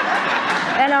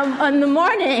 And in the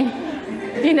morning,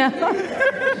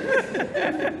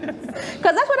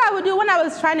 because that's what I would do when I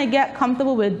was trying to get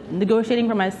comfortable with negotiating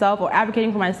for myself or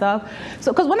advocating for myself.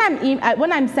 So, because when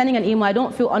I'm sending an email, I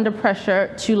don't feel under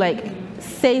pressure to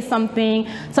say something.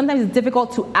 Sometimes it's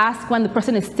difficult to ask when the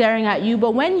person is staring at you.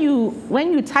 But when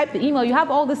you type the email, you have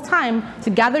all this time to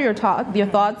gather your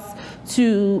thoughts,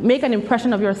 to make an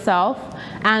impression of yourself,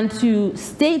 and to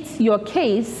state your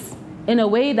case in a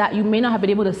way that you may not have been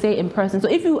able to say in person. So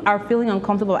if you are feeling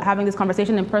uncomfortable having this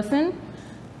conversation in person,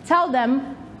 tell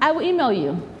them, I will email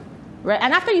you, right?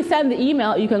 And after you send the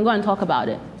email, you can go and talk about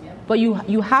it. But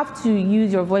you have to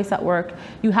use your voice at work.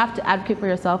 You have to advocate for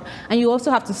yourself. And you also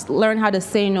have to learn how to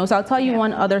say no. So I'll tell you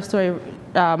one other story.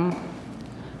 I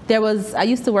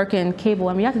used to work in cable,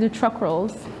 and we had to do truck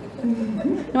rolls. You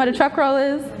know what a truck roll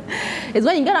is? It's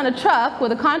when you get on a truck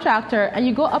with a contractor and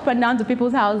you go up and down to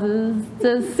people's houses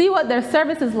to see what their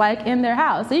service is like in their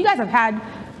house. So you guys have had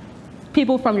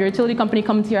people from your utility company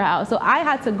come to your house. So I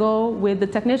had to go with the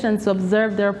technicians to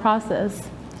observe their process.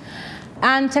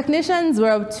 And technicians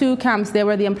were of two camps. They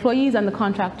were the employees and the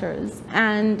contractors.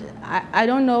 And I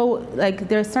don't know, like,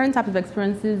 there are certain types of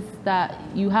experiences that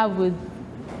you have with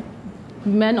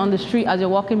men on the street as you're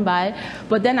walking by,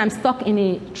 but then I'm stuck in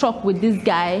a truck with this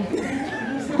guy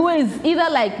who is either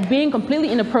like being completely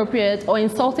inappropriate or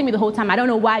insulting me the whole time. I don't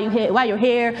know why you're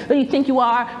here, who do you think you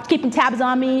are, keeping tabs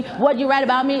on me, what do you write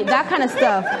about me, that kind of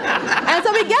stuff. And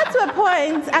so we get to a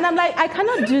point, and I'm like, I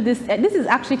cannot do this. This is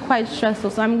actually quite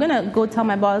stressful, so I'm gonna go tell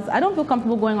my boss, I don't feel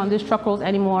comfortable going on these truck rolls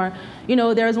anymore. You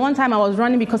know, there was one time I was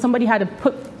running because somebody had to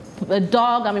put a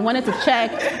dog, and we wanted to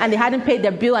check, and they hadn't paid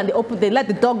their bill, and they let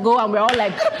the dog go, and we're all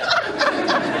like,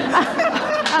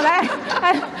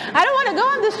 I don't want to go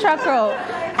on this truck roll.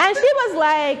 And she was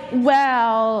like,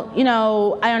 well, you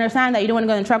know, I understand that you don't want to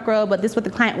go on the truck roll, but this is what the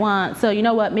client wants. So you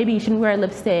know what, maybe you shouldn't wear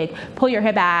lipstick, pull your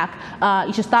hair back,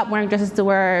 you should stop wearing dresses to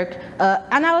work.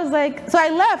 And I was like, so I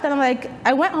left, and I'm like,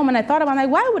 I went home and I thought about it,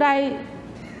 I'm like,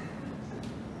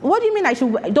 what do you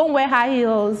mean don't wear high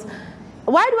heels?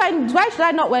 Why should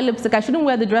I not wear lipstick? I shouldn't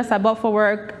wear the dress I bought for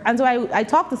work. And so I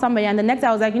talked to somebody, and the next day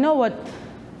I was like, you know what,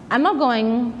 I'm not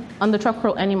going on the truck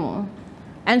roll anymore.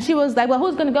 And she was like, well,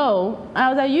 who's gonna go? And I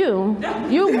was like,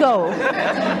 you go,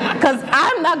 because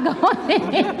I'm not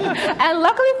going. And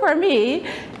luckily for me,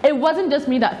 it wasn't just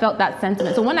me that felt that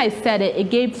sentiment. So when I said it, it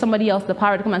gave somebody else the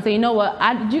power to come and say, you know what,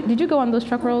 did you go on those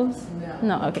truck rolls?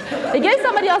 No, okay. It gave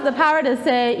somebody else the power to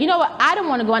say, you know what, I don't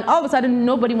want to go. And all of a sudden,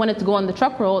 nobody wanted to go on the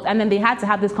truck rolls. And then they had to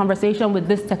have this conversation with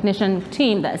this technician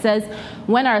team that says,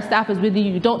 when our staff is with you,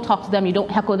 you don't talk to them, you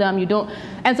don't heckle them, you don't.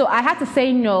 And so I had to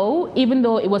say no, even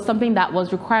though it was something that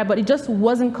was required, but it just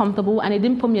wasn't comfortable, and it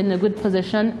didn't put me in a good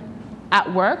position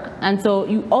at work. And so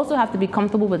you also have to be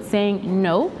comfortable with saying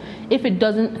no if it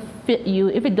doesn't fit you,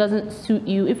 if it doesn't suit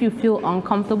you, if you feel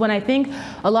uncomfortable. And I think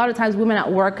a lot of times women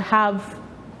at work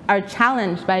are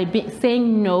challenged by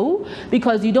saying no,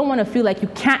 because you don't want to feel like you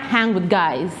can't hang with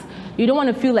guys. You don't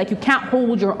want to feel like you can't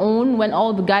hold your own when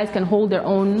all the guys can hold their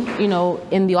own, you know,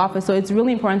 in the office. So it's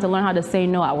really important to learn how to say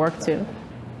no at work too.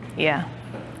 Yeah,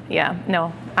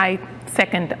 no, I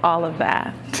second all of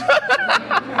that.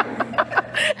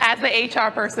 As the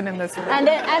HR person in this room. And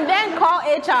then call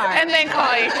HR. And then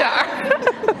call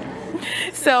HR.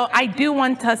 So I do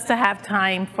want us to have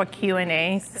time for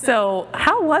Q&A. So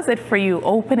how was it for you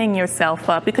opening yourself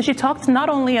up? Because you talked not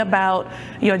only about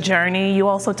your journey, you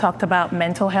also talked about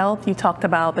mental health. You talked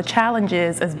about the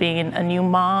challenges as being a new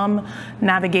mom,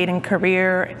 navigating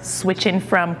career, switching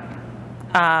from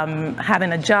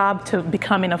having a job to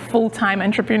becoming a full-time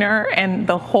entrepreneur, and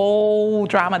the whole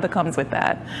drama that comes with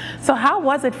that. So how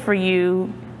was it for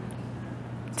you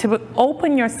to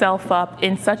open yourself up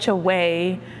in such a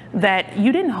way that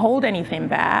you didn't hold anything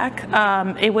back?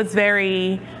 It was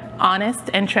very honest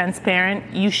and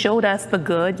transparent. You showed us the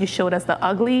good, you showed us the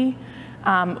ugly.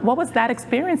 What was that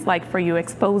experience like for you,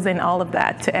 exposing all of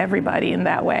that to everybody in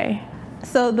that way?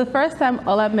 So the first time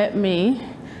Ola met me,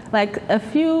 like a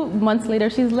few months later,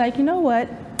 she's like, you know what?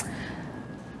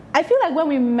 I feel like when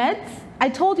we met, I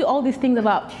told you all these things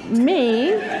about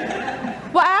me,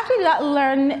 but I actually did not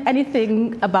learn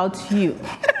anything about you.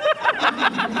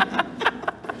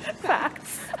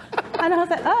 Facts. And I was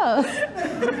like, oh,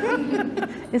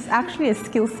 it's actually a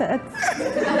skill set.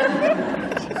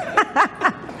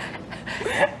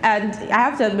 And I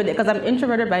have to admit it, because I'm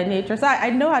introverted by nature, so I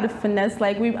know how to finesse,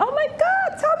 like, oh my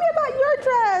God, tell me about your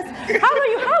dress. How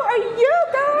are you,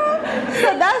 girl?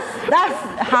 So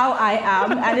that's how I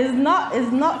am, and it's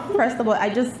not personable. I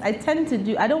tend to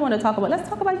do, I don't want to talk about, let's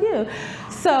talk about you.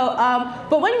 So,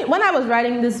 but when I was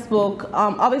writing this book,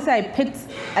 obviously I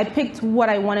picked what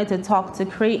I wanted to talk, to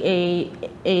create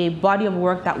a body of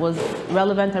work that was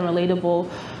relevant and relatable.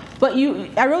 But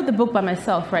I wrote the book by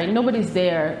myself, right? Nobody was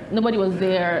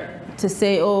there to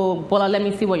say, oh, Bola, let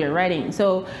me see what you're writing.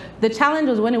 So the challenge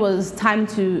was when it was time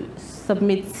to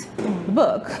submit the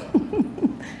book.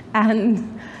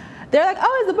 And they're like,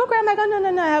 oh, is the book ready? I'm like,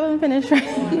 oh, no, I haven't finished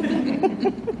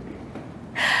writing.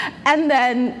 And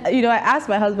then, I asked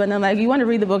my husband, I'm like, you want to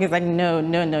read the book? He's like, no,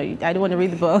 I don't want to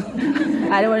read the book.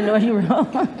 I don't want to know what you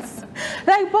wrote.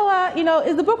 Like, Bola,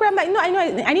 is the book ready? I'm like, no, I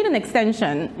know, I need an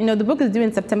extension. The book is due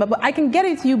in September, but I can get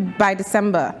it to you by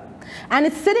December. And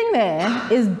it's sitting there,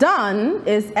 it's done,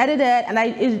 it's edited, and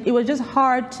it was just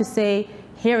hard to say,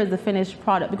 here is the finished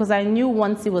product, because I knew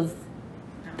once it was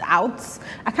out,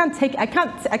 I can't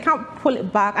pull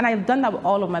it back, and I've done that with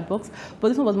all of my books, but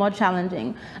this one was more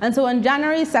challenging. And so on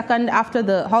January 2nd, after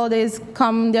the holidays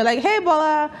come, they're like, hey,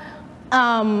 Bola,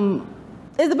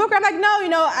 is the book ready? I'm like,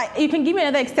 no, you can give me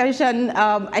another extension,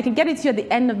 I can get it to you at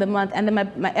the end of the month. And then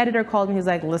my editor called me, he's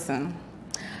like, listen,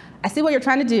 I see what you're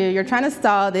trying to do. You're trying to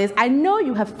stall this. I know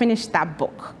you have finished that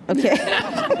book, okay?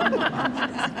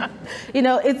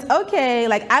 It's okay.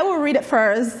 Like, I will read it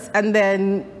first, and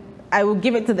then I will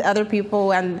give it to the other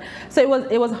people. And so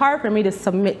it was hard for me to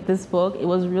submit this book. It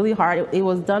was really hard. It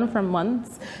was done for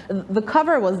months. The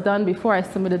cover was done before I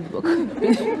submitted the book.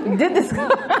 Did this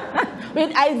cover.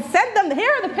 I sent them,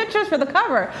 here are the pictures for the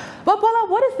cover. But Bola,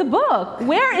 what is the book?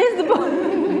 Where is the book?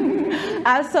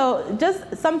 So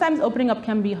just sometimes opening up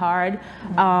can be hard,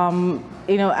 and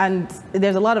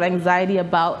there's a lot of anxiety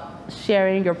about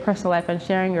sharing your personal life and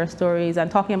sharing your stories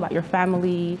and talking about your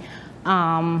family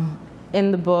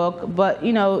in the book. But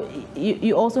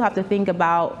you also have to think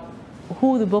about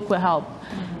who the book will help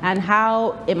and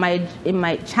how it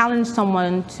might challenge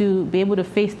someone to be able to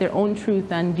face their own truth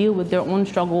and deal with their own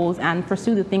struggles and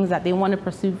pursue the things that they want to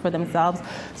pursue for themselves.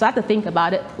 So I have to think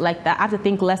about it like that. I have to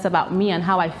think less about me and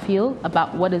how I feel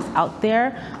about what is out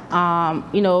there.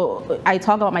 I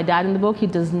talk about my dad in the book. He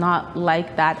does not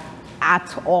like that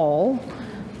at all.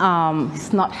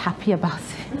 He's not happy about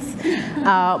it.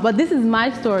 But this is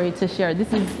my story to share.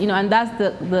 This is, and that's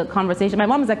the conversation. My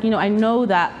mom is like, I know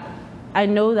that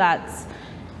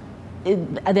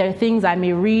there are things I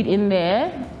may read in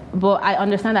there, but I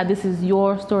understand that this is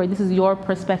your story, this is your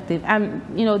perspective. And,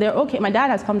 they're okay. My dad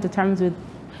has come to terms with,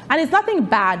 and it's nothing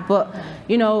bad, but,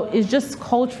 it's just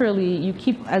culturally, you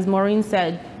keep, as Maureen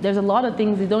said, there's a lot of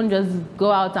things, you don't just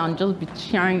go out and just be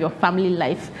sharing your family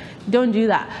life. Don't do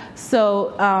that.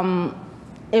 So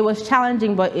it was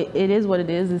challenging, but it is what it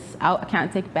is. It's out, I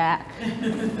can't take back.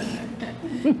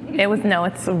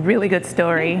 It's a really good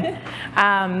story.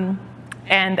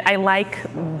 And I like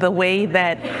the way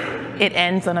that it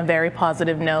ends on a very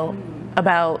positive note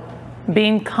about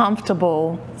being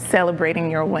comfortable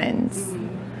celebrating your wins,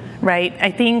 right?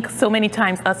 I think so many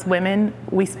times us women,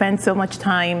 we spend so much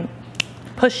time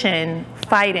pushing,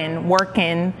 fighting,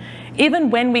 working. Even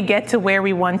when we get to where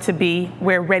we want to be,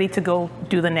 we're ready to go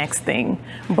do the next thing.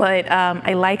 But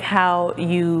I like how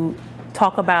you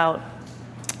talk about,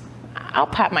 I'll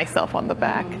pat myself on the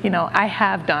back. I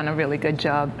have done a really good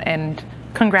job, and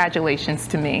congratulations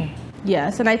to me.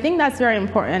 Yes, and I think that's very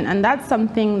important, and that's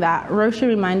something that Roshi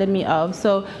reminded me of.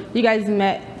 So you guys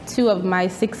met 2 of my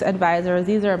 6 advisors.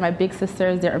 These are my big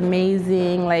sisters. They're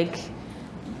amazing.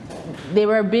 They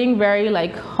were being very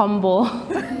humble.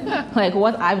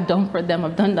 What I've done for them,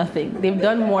 I've done nothing. They've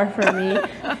done more for me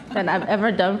than I've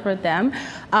ever done for them.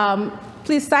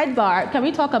 Please, sidebar, can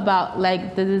we talk about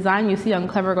the design you see on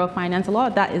Clever Girl Finance? A lot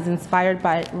of that is inspired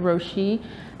by Roshi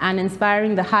and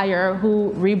inspiring the hire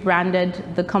who rebranded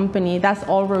the company. That's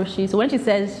all Roshi. So when she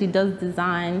says she does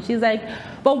design, she's like,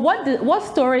 but what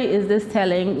story is this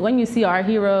telling? When you see our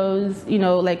heroes,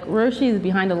 Roshi is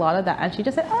behind a lot of that. And she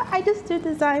just said, oh, I just do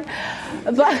design.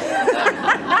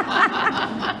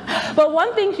 But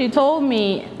one thing she told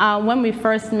me when we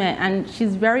first met, and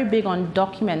she's very big on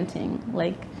documenting,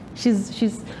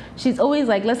 she's always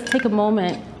like, let's take a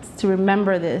moment to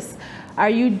remember this. Are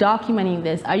you documenting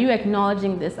this? Are you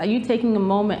acknowledging this? Are you taking a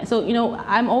moment? So,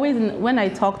 I'm always, when I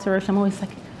talk to her, I'm always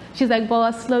like, she's like,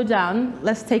 Bola, slow down.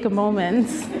 Let's take a moment.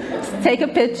 Let's take a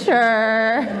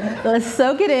picture. Let's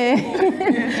soak it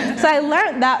in. So I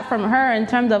learned that from her in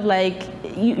terms of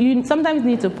you sometimes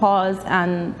need to pause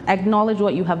and acknowledge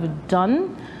what you have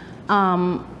done,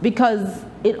 because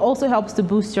it also helps to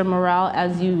boost your morale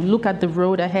as you look at the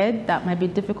road ahead. That might be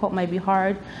difficult, might be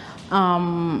hard.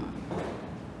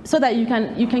 So that you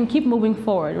can keep moving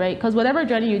forward, right? Because whatever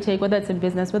journey you take, whether it's in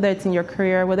business, whether it's in your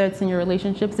career, whether it's in your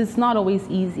relationships, it's not always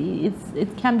easy.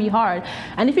 It can be hard.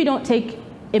 And if you don't take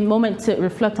a moment to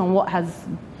reflect on what has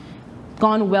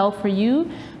gone well for you,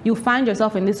 you find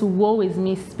yourself in this woe is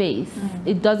me space.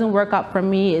 It doesn't work out for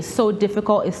me. It's so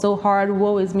difficult. It's so hard.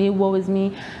 Woe is me. Woe is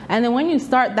me. And then when you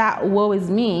start that woe is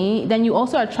me, then you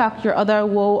also attract your other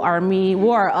woe are me,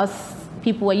 woe are us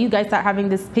people, where you guys start having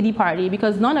this pity party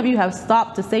because none of you have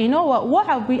stopped to say, you know what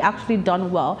have we actually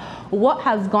done well? What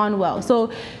has gone well?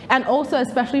 So, and also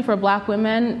especially for Black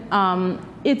women,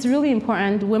 it's really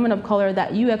important, women of color,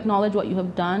 that you acknowledge what you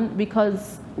have done,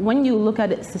 because when you look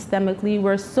at it systemically,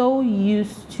 we're so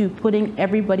used to putting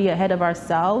everybody ahead of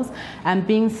ourselves and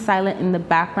being silent in the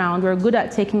background. We're good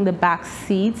at taking the back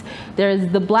seats. There's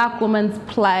the Black woman's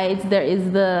plight. There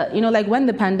is the, like when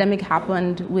the pandemic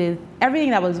happened, with everything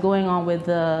that was going on with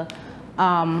the,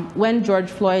 when George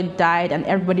Floyd died and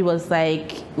everybody was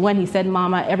like, when he said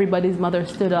mama, everybody's mother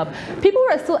stood up. People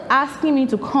were still asking me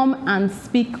to come and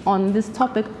speak on this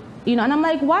topic. And I'm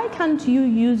like, why can't you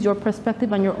use your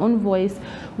perspective and your own voice?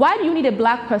 Why do you need a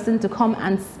Black person to come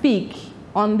and speak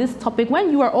on this topic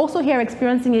when you are also here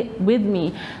experiencing it with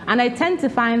me? And I tend to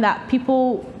find that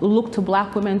people look to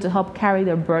Black women to help carry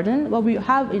their burden, but we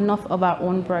have enough of our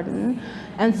own burden.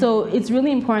 And so it's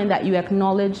really important that you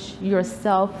acknowledge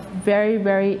yourself. Very,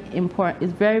 very important.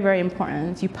 It's very, very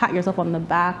important. You pat yourself on the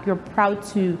back. You're proud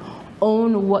to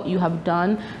own what you have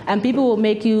done, and people will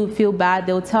make you feel bad.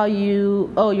 They'll tell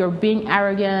you, oh, you're being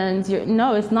arrogant.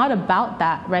 No, it's not about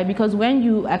that, right? Because when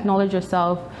you acknowledge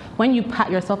yourself, when you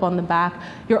pat yourself on the back,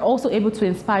 you're also able to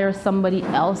inspire somebody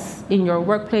else in your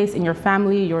workplace, in your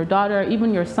family, your daughter,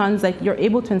 even your sons. Like, you're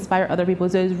able to inspire other people.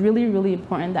 So it's really, really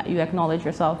important that you acknowledge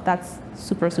yourself. That's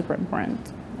super, super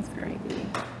important. That's great.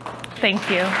 Thank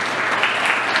you.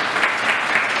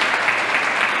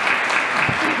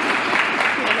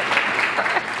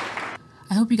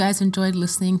 I hope you guys enjoyed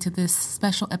listening to this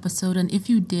special episode, and if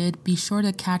you did, be sure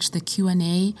to catch the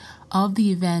Q&A of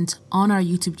the event on our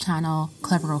YouTube channel,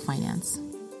 Clever Girl Finance.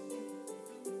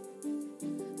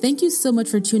 Thank you so much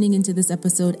for tuning into this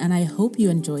episode, and I hope you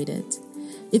enjoyed it.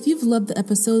 If you've loved the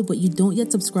episode but you don't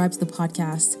yet subscribe to the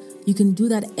podcast, you can do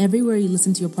that everywhere you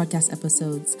listen to your podcast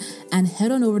episodes, and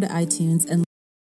head on over to iTunes and